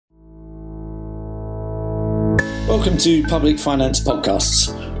Welcome to Public Finance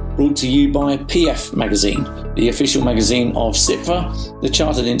Podcasts, brought to you by PF Magazine, the official magazine of CIPFA, the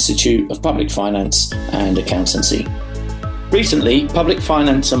Chartered Institute of Public Finance and Accountancy. Recently, Public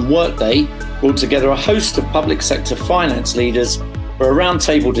Finance and Workday brought together a host of public sector finance leaders for a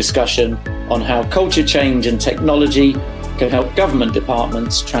roundtable discussion on how culture change and technology can help government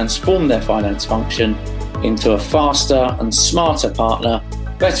departments transform their finance function into a faster and smarter partner,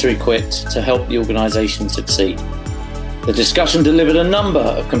 better equipped to help the organisation succeed. The discussion delivered a number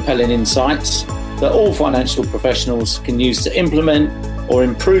of compelling insights that all financial professionals can use to implement or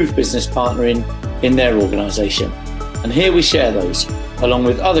improve business partnering in their organisation. And here we share those, along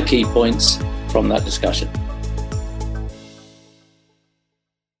with other key points from that discussion.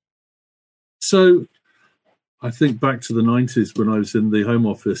 So I think back to the 90s when I was in the Home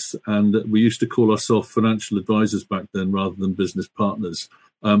Office, and we used to call ourselves financial advisors back then rather than business partners.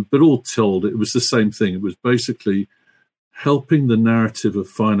 But all told, it was the same thing. It was basically helping the narrative of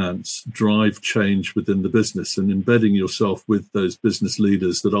finance drive change within the business and embedding yourself with those business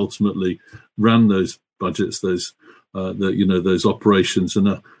leaders that ultimately ran those budgets, those operations,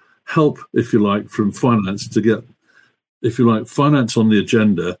 and help, if you like, from finance to get, if you like, finance on the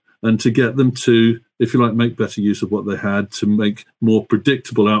agenda and to get them to, if you like, make better use of what they had, to make more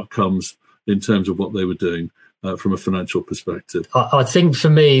predictable outcomes in terms of what they were doing. From a financial perspective? I think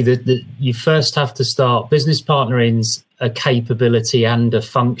for me that you first have to start business partnering's a capability and a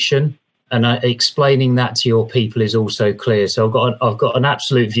function, and explaining that to your people is also clear. So I've got an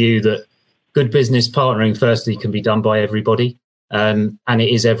absolute view that good business partnering firstly can be done by everybody, and it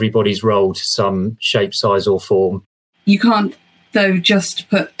is everybody's role to some shape, size or form. You can't though just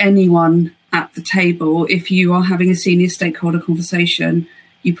put anyone at the table. If you are having a senior stakeholder conversation,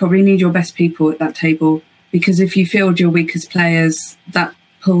 you probably need your best people at that table. Because if you field your weakest players, that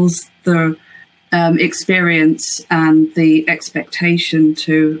pulls the experience and the expectation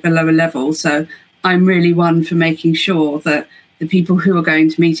to a lower level. So I'm really one for making sure that the people who are going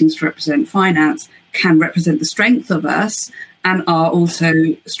to meetings to represent finance can represent the strength of us and are also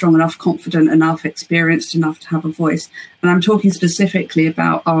strong enough, confident enough, experienced enough to have a voice. And I'm talking specifically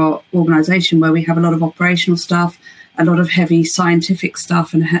about our organisation where we have a lot of operational stuff, a lot of heavy scientific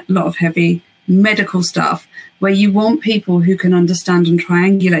stuff and a lot of heavy medical stuff, where you want people who can understand and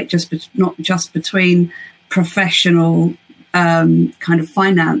triangulate not just between professional kind of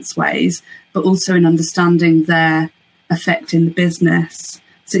finance ways, but also in understanding their effect in the business.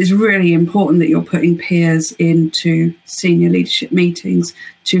 So it's really important that you're putting peers into senior leadership meetings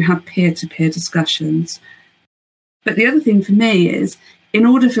to have peer-to-peer discussions. But the other thing for me is, in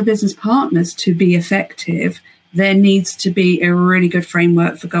order for business partners to be effective, there needs to be a really good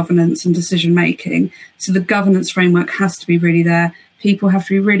framework for governance and decision making. So the governance framework has to be really there. People have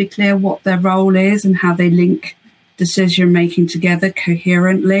to be really clear what their role is and how they link decision making together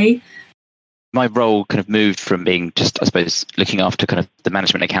coherently. My role kind of moved from being just, I suppose, looking after kind of the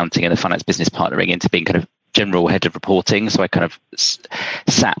management accounting and the finance business partnering into being kind of general head of reporting. So I kind of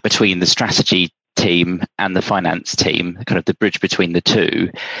sat between the strategy team and the finance team, kind of the bridge between the two,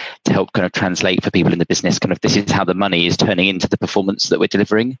 to help kind of translate for people in the business kind of this is how the money is turning into the performance that we're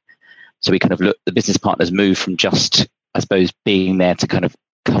delivering. So we kind of look, the business partners move from just, I suppose, being there to kind of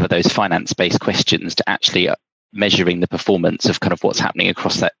cover those finance-based questions to actually measuring the performance of kind of what's happening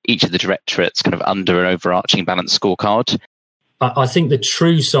across that each of the directorates kind of under an overarching balanced scorecard. I think the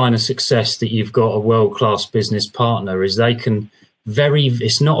true sign of success that you've got a world-class business partner is they can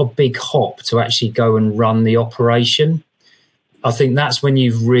it's not a big hop to actually go and run the operation. I think that's when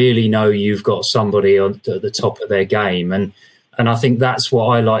you really know you've got somebody at the top of their game. And I think that's what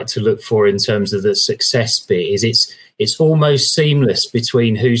I like to look for in terms of the success bit is it's almost seamless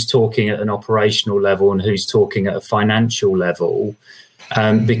between who's talking at an operational level and who's talking at a financial level,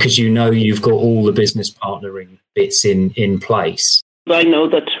 because you know you've got all the business partnering bits in place. I know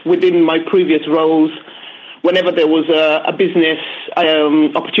that within my previous roles, whenever there was a business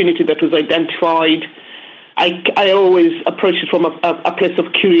opportunity that was identified, I always approach it from a place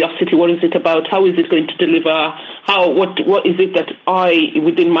of curiosity. What is it about? How is it going to deliver? What is it that I,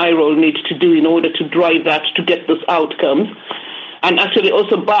 within my role, need to do in order to drive that, to get those outcomes? And actually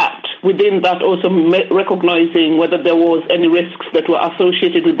also backed within that, also recognizing whether there was any risks that were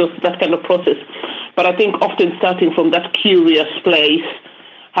associated with that kind of process. But I think often starting from that curious place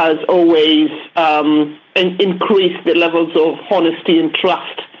has always increased the levels of honesty and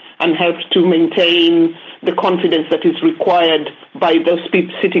trust and helped to maintain the confidence that is required by those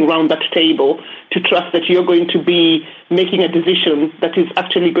people sitting around that table to trust that you're going to be making a decision that is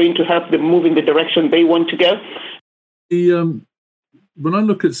actually going to help them move in the direction they want to go. When I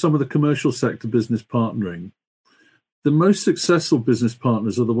look at some of the commercial sector business partnering, the most successful business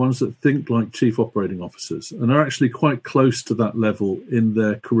partners are the ones that think like chief operating officers and are actually quite close to that level in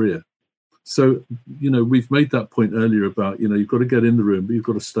their career. So, we've made that point earlier about, you've got to get in the room, but you've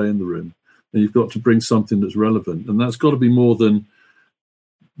got to stay in the room, and you've got to bring something that's relevant. And that's got to be more than,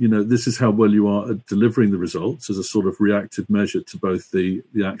 this is how well you are at delivering the results as a sort of reactive measure to both the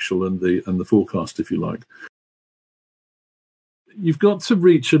actual and the forecast, if you like. You've got to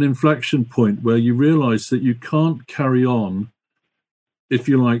reach an inflection point where you realize that you can't carry on, if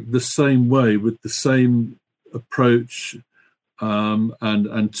you like, the same way with the same approach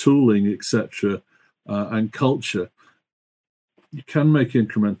and tooling, etc., and culture. You can make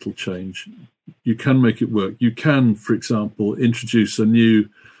incremental change. You can make it work. You can, for example, introduce a new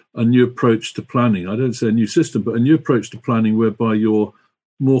approach to planning. I don't say a new system, but a new approach to planning whereby you're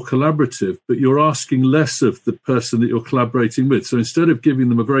more collaborative, but you're asking less of the person that you're collaborating with. So instead of giving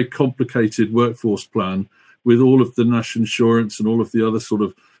them a very complicated workforce plan with all of the national insurance and all of the other sort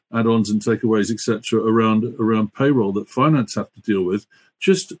of add-ons and takeaways, etc., around payroll that finance have to deal with,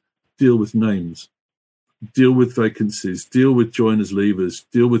 just deal with names, deal with vacancies, deal with joiners, leavers,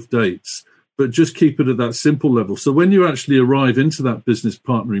 deal with dates, but just keep it at that simple level. So when you actually arrive into that business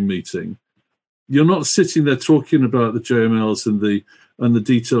partnering meeting, you're not sitting there talking about the JMLs and the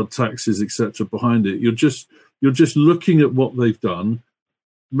detailed taxes, etc., behind it. You're just looking at what they've done,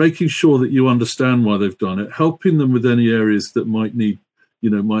 making sure that you understand why they've done it, helping them with any areas that might need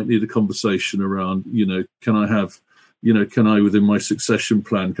a conversation around, can I, within my succession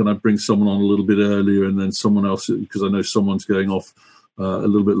plan, can I bring someone on a little bit earlier and then someone else, because I know someone's going off a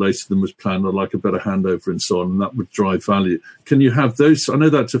little bit later than was planned, I'd like a better handover and so on, and that would drive value. Can you have those? I know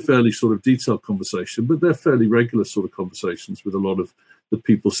that's a fairly sort of detailed conversation, but they're fairly regular sort of conversations with a lot of the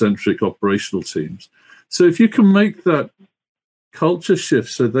people-centric operational teams. So if you can make that culture shift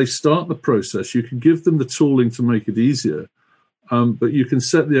so they start the process, you can give them the tooling to make it easier, but you can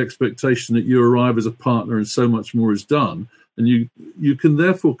set the expectation that you arrive as a partner and so much more is done, and you can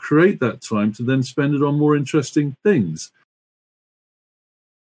therefore create that time to then spend it on more interesting things.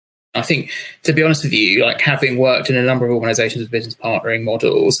 I think, to be honest with you, like having worked in a number of organizations with business partnering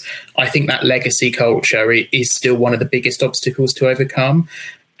models, I think that legacy culture is still one of the biggest obstacles to overcome.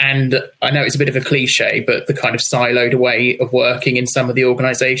 And I know it's a bit of a cliche, but the kind of siloed way of working in some of the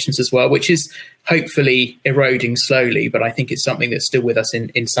organizations as well, which is hopefully eroding slowly, but I think it's something that's still with us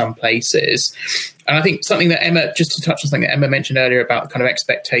in some places. And I think something that Emma, just to touch on something that Emma mentioned earlier about kind of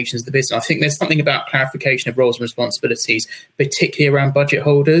expectations of the business, I think there's something about clarification of roles and responsibilities, particularly around budget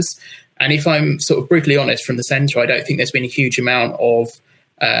holders. And if I'm sort of brutally honest from the centre, I don't think there's been a huge amount of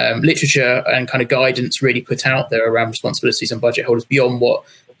literature and kind of guidance really put out there around responsibilities and budget holders beyond what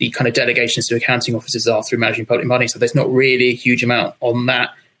the kind of delegations to accounting officers are through managing public money. So there's not really a huge amount on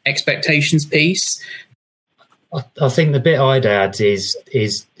that expectations piece. I think the bit I'd add is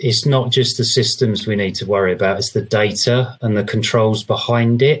it's not just the systems we need to worry about, it's the data and the controls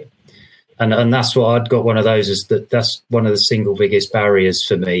behind it. And that's what I'd got one of those is that's one of the single biggest barriers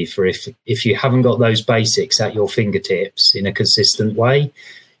for me for if you haven't got those basics at your fingertips in a consistent way,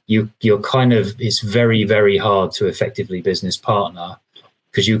 you're kind of, it's very, very hard to effectively business partner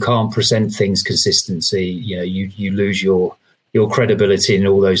because you can't present things consistency. You lose your credibility and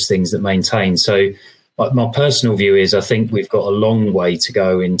all those things that maintain. So my personal view is I think we've got a long way to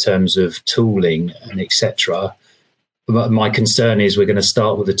go in terms of tooling and etc. But my concern is we're going to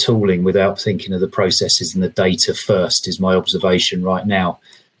start with the tooling without thinking of the processes and the data first, is my observation right now.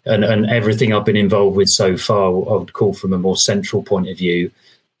 And everything I've been involved with so far, I would call from a more central point of view.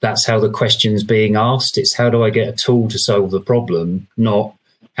 That's how the question's being asked. It's how do I get a tool to solve the problem, not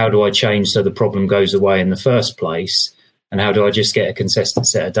how do I change so the problem goes away in the first place, and how do I just get a consistent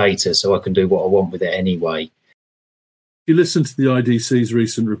set of data so I can do what I want with it anyway. If you listen to the IDC's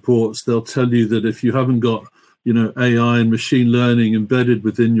recent reports, they'll tell you that if you haven't got AI and machine learning embedded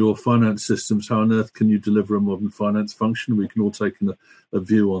within your finance systems, how on earth can you deliver a modern finance function? We can all take a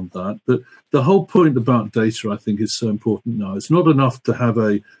view on that. But the whole point about data, I think, is so important now. It's not enough to have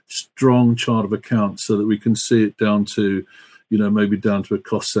a strong chart of accounts so that we can see it down to, maybe down to a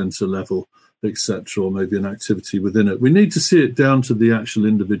cost center level, etc., or maybe an activity within it. We need to see it down to the actual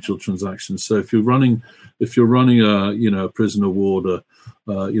individual transactions. So if you're running a prisoner ward,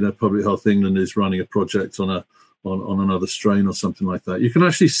 Public Health England is running a project on another strain or something like that, you can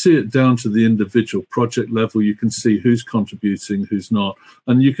actually see it down to the individual project level. You can see who's contributing, who's not,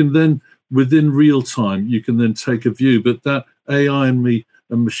 and you can then, within real time, you can then take a view. But that AI and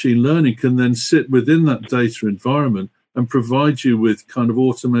machine learning can then sit within that data environment and provide you with kind of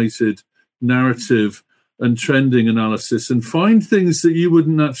automated narrative and trending analysis and find things that you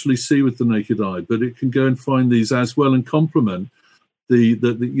wouldn't actually see with the naked eye, but it can go and find these as well and complement the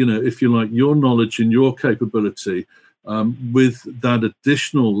if you like, your knowledge and your capability with that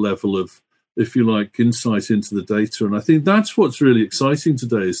additional level of, if you like, insight into the data. And I think that's what's really exciting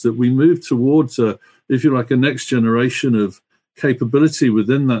today, is that we move towards if you like, a next generation of capability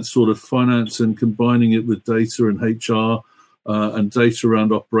within that sort of finance, and combining it with data and HR and data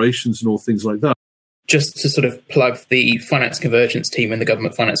around operations and all things like that. Just to sort of plug the finance convergence team in the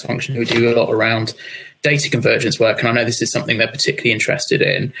government finance function, who do a lot around data convergence work. And I know this is something they're particularly interested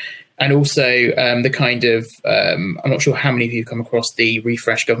in. And also the kind of, I'm not sure how many of you have come across the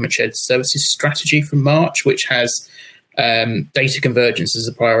Refresh Government Shared Services Strategy from March, which has data convergence as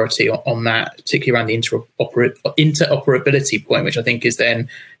a priority on that, particularly around the interoperability point, which I think is then,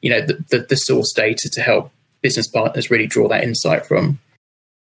 the source data to help business partners really draw that insight from.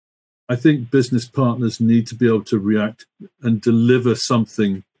 I think business partners need to be able to react and deliver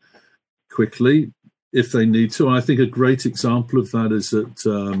something quickly if they need to. I think a great example of that is that,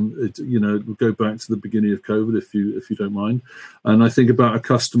 we'll go back to the beginning of COVID, if you don't mind. And I think about a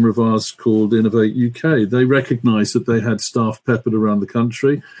customer of ours called Innovate UK. They recognised that they had staff peppered around the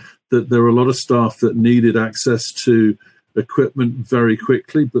country, that there were a lot of staff that needed access to equipment very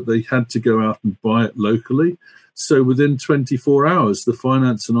quickly, but they had to go out and buy it locally. So within 24 hours, the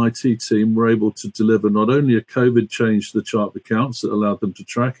finance and IT team were able to deliver not only a COVID change to the chart of accounts that allowed them to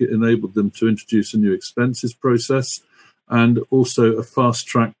track it, enabled them to introduce a new expenses process, and also a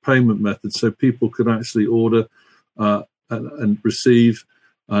fast-track payment method, so people could actually order and receive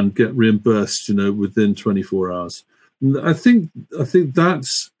and get reimbursed, within 24 hours. And I think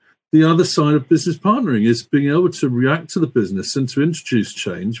that's the other side of business partnering, is being able to react to the business and to introduce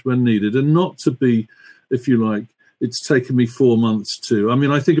change when needed, and not to be, if you like, it's taken me 4 months to. I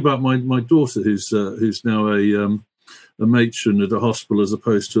mean, I think about my daughter, who's now a matron at a hospital as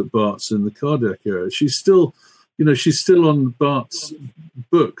opposed to at Barts in the cardiac area. She's still on Barts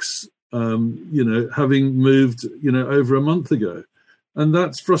books, having moved, over a month ago, and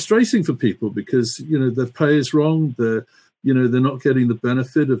that's frustrating for people because their pay is wrong. They're not getting the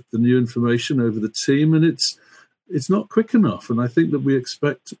benefit of the new information over the team, and it's not quick enough. And I think that we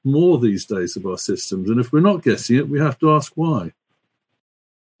expect more these days of our systems. And if we're not getting it, we have to ask why.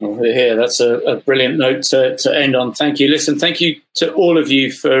 Well, here, that's a brilliant note to end on. Thank you. Listen, thank you to all of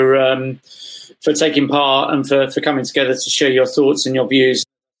you for taking part and for coming together to share your thoughts and your views.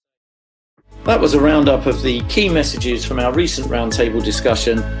 That was a roundup of the key messages from our recent roundtable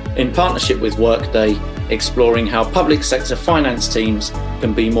discussion in partnership with Workday, exploring how public sector finance teams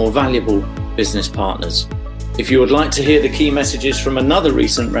can be more valuable business partners. If you would like to hear the key messages from another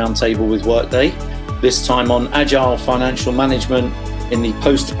recent roundtable with Workday, this time on agile financial management in the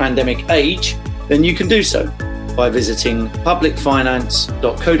post-pandemic age, then you can do so by visiting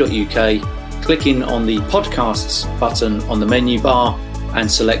publicfinance.co.uk, clicking on the podcasts button on the menu bar and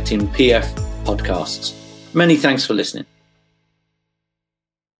selecting PF Podcasts. Many thanks for listening.